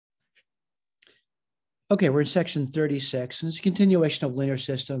Okay, we're in section 36, and it's a continuation of linear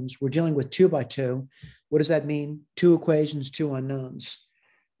systems. We're dealing with 2 by 2. What does that mean? 2 equations, 2 unknowns.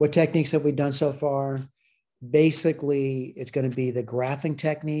 What techniques have we done so far? Basically, it's going to be the graphing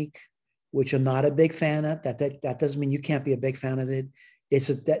technique, which I'm not a big fan of. That doesn't mean you can't be a big fan of it.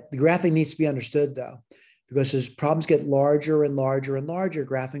 The graphing needs to be understood, though, because as problems get larger and larger and larger,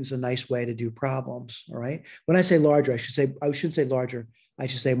 graphing is a nice way to do problems. All right. When I say larger, I shouldn't say larger. I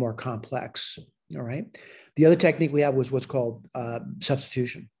should say more complex. All right. The other technique we have was what's called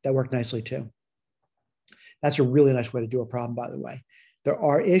substitution. That worked nicely too. That's a really nice way to do a problem, by the way. There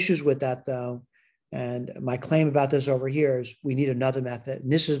are issues with that, though. And my claim about this over here is we need another method. And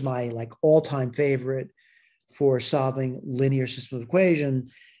this is my all-time favorite for solving linear system of equation.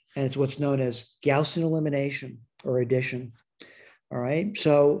 And it's what's known as Gaussian elimination or addition. All right.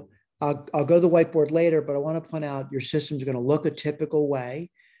 So I'll go to the whiteboard later, but I want to point out your systems are going to look a typical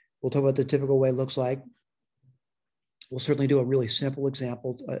way. We'll talk about what the typical way looks like. We'll certainly do a really simple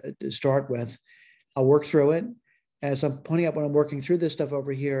example to start with. I'll work through it. As I'm pointing out when I'm working through this stuff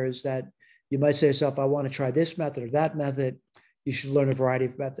over here is that you might say to yourself, I want to try this method or that method. You should learn a variety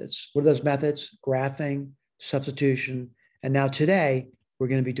of methods. What are those methods? Graphing, substitution. And now today, we're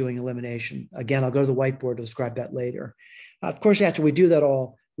going to be doing elimination. Again, I'll go to the whiteboard to describe that later. Of course, after we do that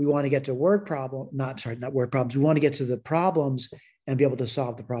all, we want to get to not word problems. We want to get to the problems and be able to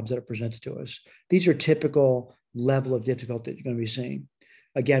solve the problems that are presented to us. These are typical level of difficulty that you're going to be seeing.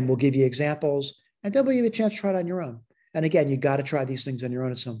 Again, we'll give you examples, and then we'll give you a chance to try it on your own. And again, you got to try these things on your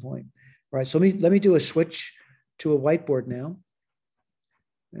own at some point. All right, so let me do a switch to a whiteboard now.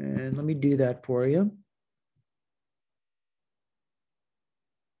 And let me do that for you.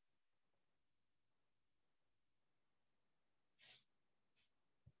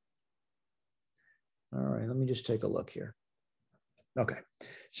 All right, let me just take a look here. Okay,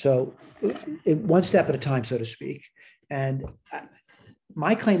 so one step at a time, so to speak. And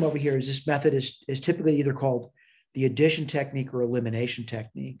my claim over here is this method is typically either called the addition technique or elimination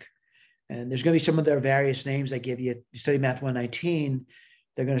technique. And there's going to be some of their various names I give you. You study Math 119,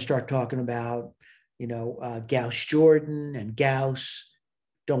 they're going to start talking about, Gauss-Jordan and Gauss.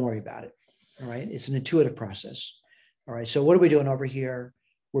 Don't worry about it. All right, it's an intuitive process. All right, so what are we doing over here?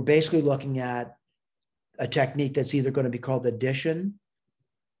 We're basically looking at a technique that's either going to be called addition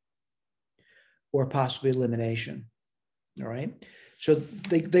or possibly elimination. All right. So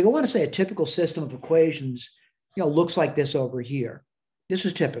they go on to say a typical system of equations, looks like this over here. This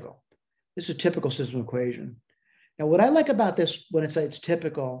is typical. This is a typical system of equation. Now, what I like about this, when it's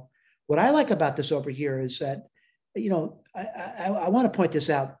typical, what I like about this over here is that, I want to point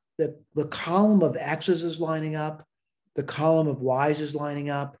this out, that the column of x's is lining up, the column of y's is lining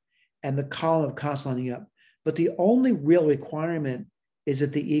up, and the column of constants lining up. But the only real requirement is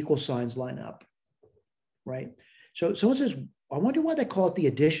that the equal signs line up, right? So someone says, I wonder why they call it the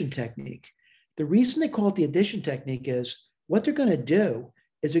addition technique. The reason they call it the addition technique is what they're going to do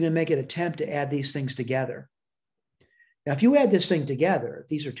is they're going to make an attempt to add these things together. Now, if you add this thing together,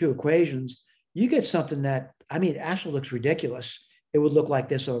 these are two equations, you get something that, it actually looks ridiculous. It would look like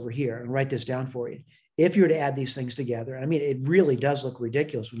this over here, and write this down for you. If you were to add these things together, it really does look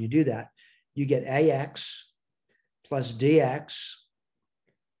ridiculous when you do that. You get AX plus DX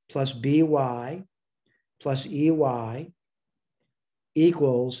plus BY plus EY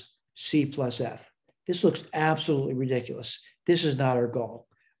equals C plus F. This looks absolutely ridiculous. This is not our goal.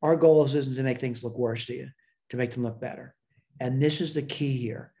 Our goal isn't to make things look worse to you, to make them look better. And this is the key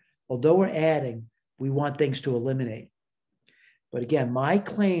here. Although we're adding, we want things to eliminate. But again, my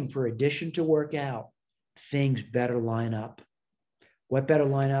claim for addition to work out, things better line up. What better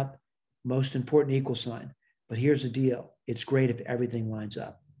line up? Most important, equal sign. But here's the deal. It's great if everything lines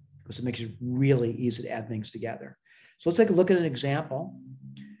up because it makes it really easy to add things together. So let's take a look at an example.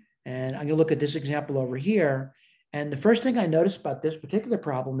 And I'm going to look at this example over here. And the first thing I noticed about this particular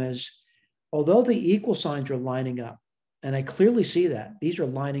problem is, although the equal signs are lining up, and I clearly see that, these are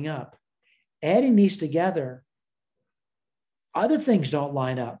lining up, adding these together, other things don't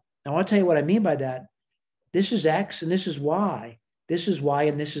line up. I want to tell you what I mean by that. This is X and this is Y. This is Y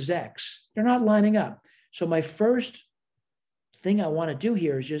and this is X. They're not lining up. So my first thing I want to do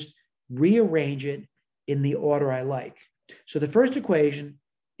here is just rearrange it in the order I like. So the first equation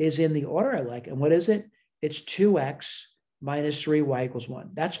is in the order I like. And what is it? It's 2x minus 3y equals 1.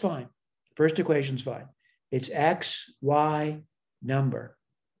 That's fine. First equation's fine. It's x, y, number.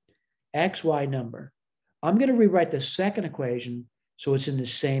 X, y, number. I'm going to rewrite the second equation so it's in the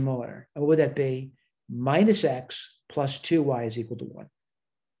same order. And what would that be? Minus x plus 2y is equal to 1.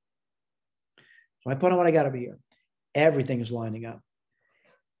 So I put on what I got over here. Everything is lining up.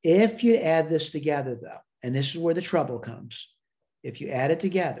 If you add this together, though, and this is where the trouble comes, if you add it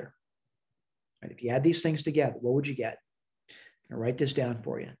together, right, if you add these things together, what would you get? I'll write this down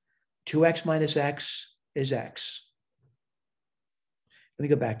for you. 2x minus x is x. Let me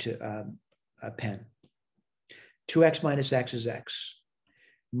go back to a pen. 2x minus x is x.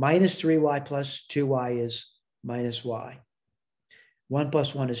 Minus 3y plus 2y is minus y. 1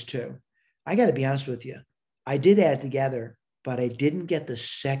 plus 1 is 2. I got to be honest with you. I did add it together, but I didn't get the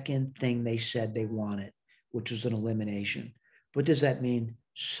second thing they said they wanted, which was an elimination. What does that mean?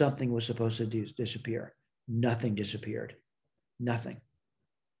 Something was supposed to disappear. Nothing disappeared. Nothing.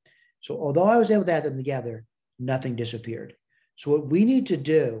 So although I was able to add them together, nothing disappeared. So what we need to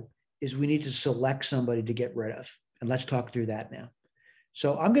do is we need to select somebody to get rid of. And let's talk through that now.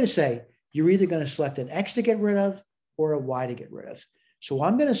 So I'm going to say you're either going to select an x to get rid of or a y to get rid of. So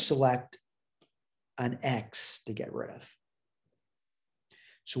I'm going to select an x to get rid of.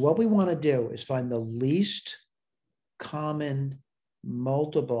 So what we want to do is find the least common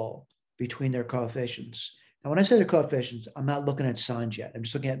multiple between their coefficients. Now, when I say the coefficients, I'm not looking at signs yet. I'm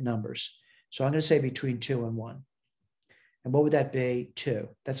just looking at numbers. So I'm going to say between 2 and 1. And what would that be? 2.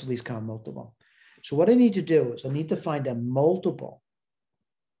 That's the least common multiple. So what I need to do is I need to find a multiple,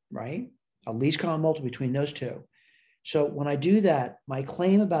 right? A least common multiple between those two. So when I do that, my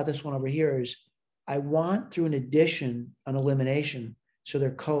claim about this one over here is I want through an addition, an elimination, so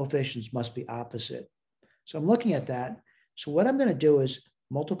their coefficients must be opposite. So I'm looking at that. So what I'm going to do is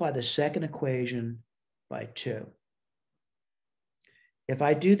multiply the second equation by 2. If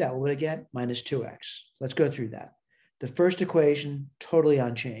I do that, what would I get? Minus 2x. Let's go through that. The first equation, totally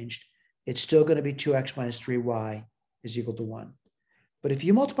unchanged. It's still going to be 2x minus 3y is equal to 1. But if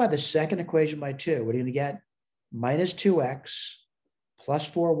you multiply the second equation by 2, what are you going to get? Minus 2x plus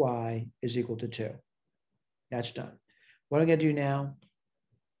 4y is equal to 2. That's done. What I'm going to do now?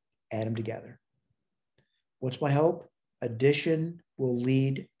 Add them together. What's my hope? Addition will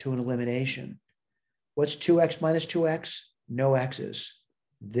lead to an elimination. What's 2x minus 2x? No x's.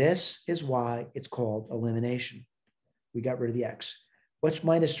 This is why it's called elimination. We got rid of the x. What's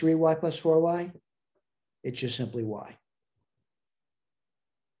minus 3y plus 4y? It's just simply y.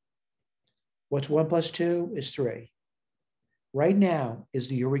 What's 1 plus 2 is 3. Right now is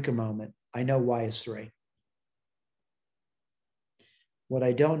the eureka moment. I know y is 3. What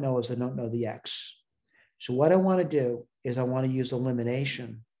I don't know is I don't know the x. So what I want to do is I want to use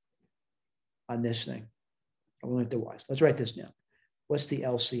elimination on this thing. I will eliminate the y's. Let's write this down. What's the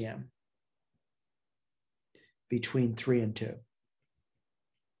LCM between 3 and 2?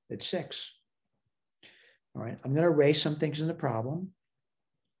 It's 6. All right, I'm going to erase some things in the problem.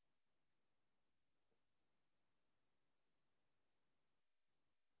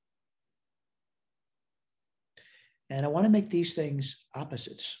 And I want to make these things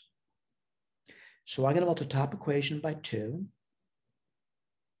opposites. So I'm going to multiply the top equation by 2.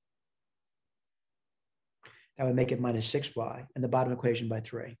 That would make it minus 6y, and the bottom equation by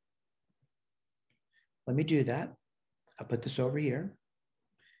 3. Let me do that. I'll put this over here.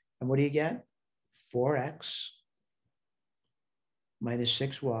 And what do you get? 4x minus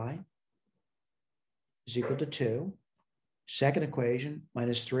 6y is equal to 2. Second equation,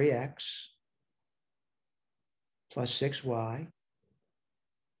 minus 3x plus 6y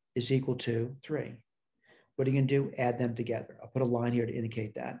is equal to 3. What are you going to do? Add them together. I'll put a line here to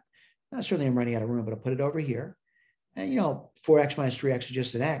indicate that. Not certainly I'm running out of room, but I'll put it over here. And 4x minus 3x is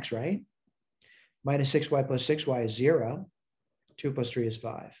just an x, right? Minus 6y plus 6y is 0. 2 plus 3 is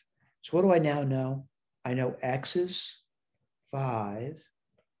 5. So what do I now know? I know x is 5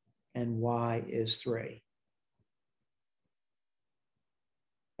 and y is 3.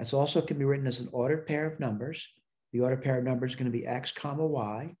 That's also can be written as an ordered pair of numbers. The ordered pair of numbers is going to be x comma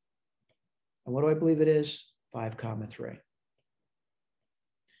y. And what do I believe it is? 5 comma 3.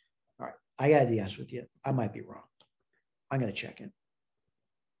 All right, I got to be honest with you. I might be wrong. I'm going to check it.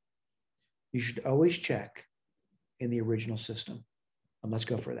 You should always check in the original system. And let's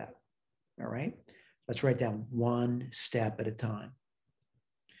go for that. All right, let's write down one step at a time.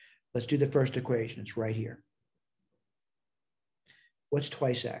 Let's do the first equation. It's right here. What's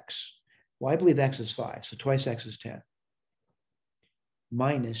twice x? Well, I believe x is 5, so twice x is 10.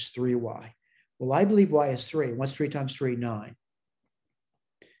 Minus 3y. Well, I believe y is 3. What's 3 times 3? 9.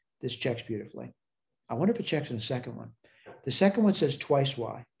 This checks beautifully. I wonder if it checks in the second one. The second one says twice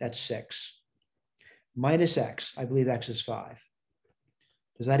y. That's 6. Minus x. I believe x is 5.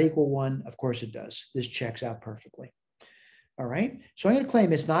 Does that equal 1? Of course it does. This checks out perfectly. All right. So I'm going to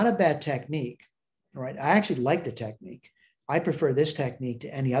claim it's not a bad technique. All right. I actually like the technique. I prefer this technique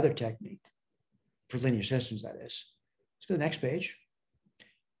to any other technique for linear systems, that is. Let's go to the next page.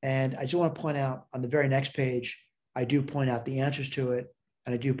 And I just want to point out on the very next page, I do point out the answers to it.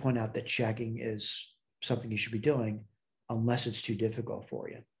 And I do point out that checking is something you should be doing unless it's too difficult for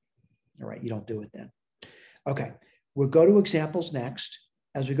you. All right, you don't do it then. Okay, we'll go to examples next.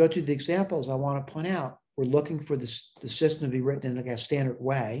 As we go through the examples, I want to point out we're looking for the system to be written in like a standard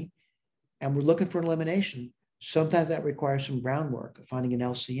way, and we're looking for an elimination. Sometimes that requires some groundwork, finding an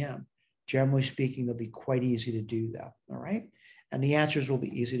LCM. Generally speaking, they'll be quite easy to do that, all right? And the answers will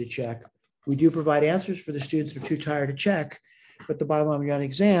be easy to check. We do provide answers for the students that are too tired to check, but the bottom line, when you're on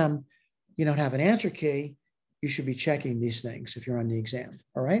exam, you don't have an answer key, you should be checking these things if you're on the exam,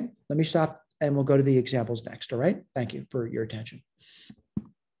 all right? Let me stop and we'll go to the examples next, all right? Thank you for your attention.